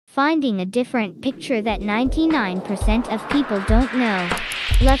Finding a different picture that 99% of people don't know.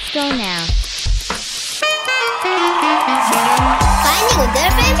 Let's go now. Finding a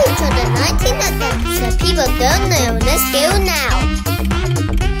different picture that 99% of people don't know. Let's go now.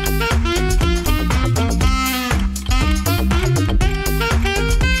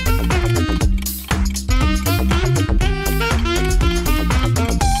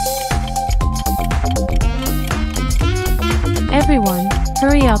 Everyone,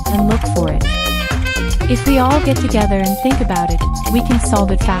 hurry up and look for it. If we all get together and think about it, we can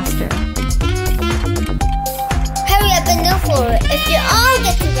solve it faster. Hurry up and look for it. If you all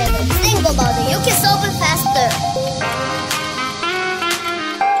get together and think about it, you can solve it faster.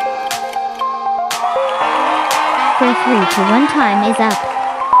 3 to 1 time is up.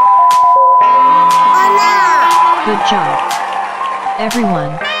 Oh no! Good job.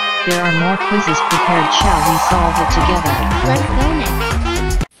 Everyone, there are more quizzes prepared. Shall we solve it together? Let's go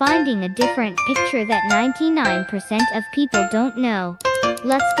next. Finding a different picture that 99% of people don't know.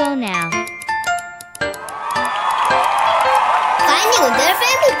 Let's go now. Finding a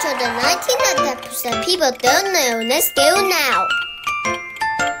different picture that 99% of people don't know. Let's go now.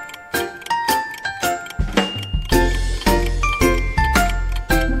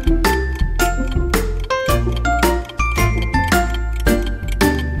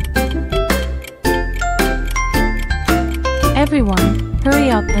 Everyone, hurry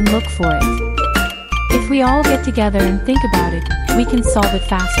up and look for it. If we all get together and think about it, we can solve it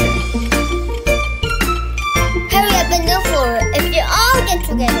faster. Hurry up and look for it. If you all get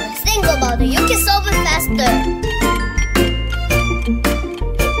together and think about it, you can solve it faster.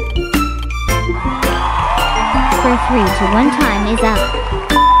 3 to 1 time is up.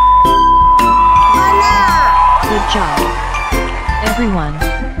 Oh no! Good job. Everyone,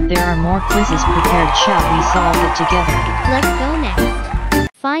 there are more quizzes prepared. Shall we solve it together? Let's go next.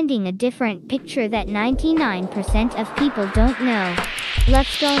 Finding a different picture that 99% of people don't know.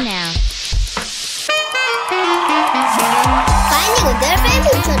 Let's go now. Finding a different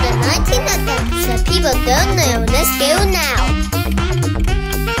picture that 99% of people don't know. Let's go now.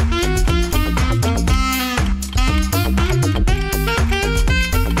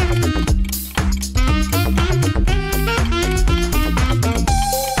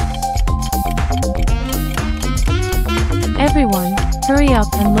 Everyone, hurry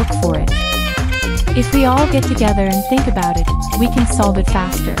up and look for it. If we all get together and think about it, we can solve it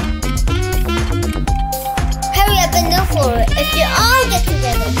faster. Hurry up and look for it. If you all get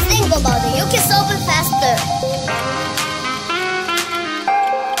together and think about it, you can solve it faster.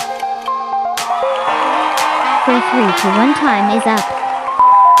 3 to 1 time is up.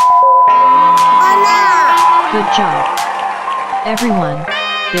 Oh no! Good job. Everyone,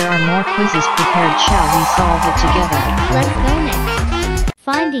 there are more quizzes prepared. Shall we solve it together? Let's go next.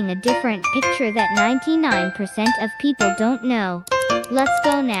 Finding a different picture that 99% of people don't know. Let's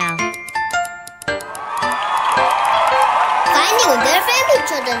go now. Finding a different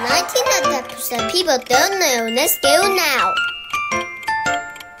picture that 99% of people don't know. Let's go now.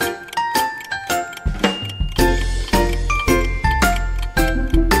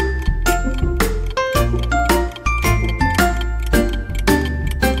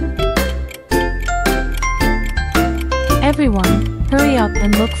 Everyone, hurry up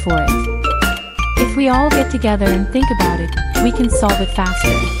and look for it. If we all get together and think about it, we can solve it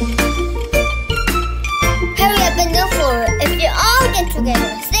faster. Hurry up and look for it. If you all get together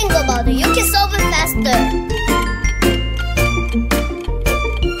and think about it, you can solve it faster.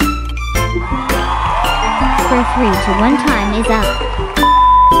 3 to 1 time is up.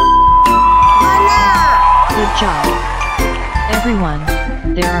 Oh no! Good job. Everyone,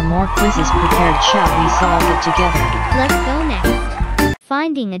 there are more quizzes prepared. Shall we solve it together? Let's go next.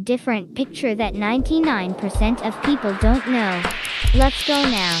 Finding a different picture that 99% of people don't know. Let's go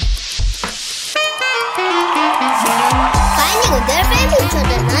now. Finding a different picture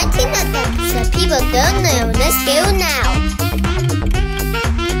that 99% of people don't know. Let's go now.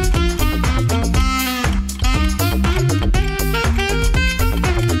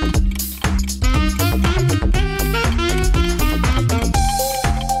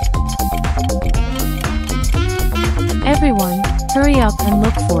 Everyone, hurry up and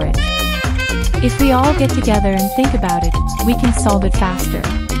look for it. If we all get together and think about it, we can solve it faster.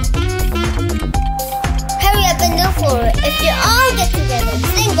 Hurry up and look for it. If you all get together and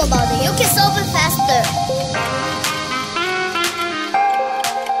think about it, you can solve it faster.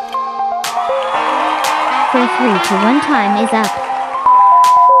 3 to 1 time is up.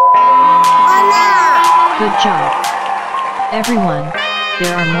 Oh no! Good job. Everyone,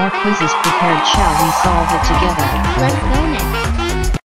 there are more quizzes prepared. Shall we solve it together? Let's go next.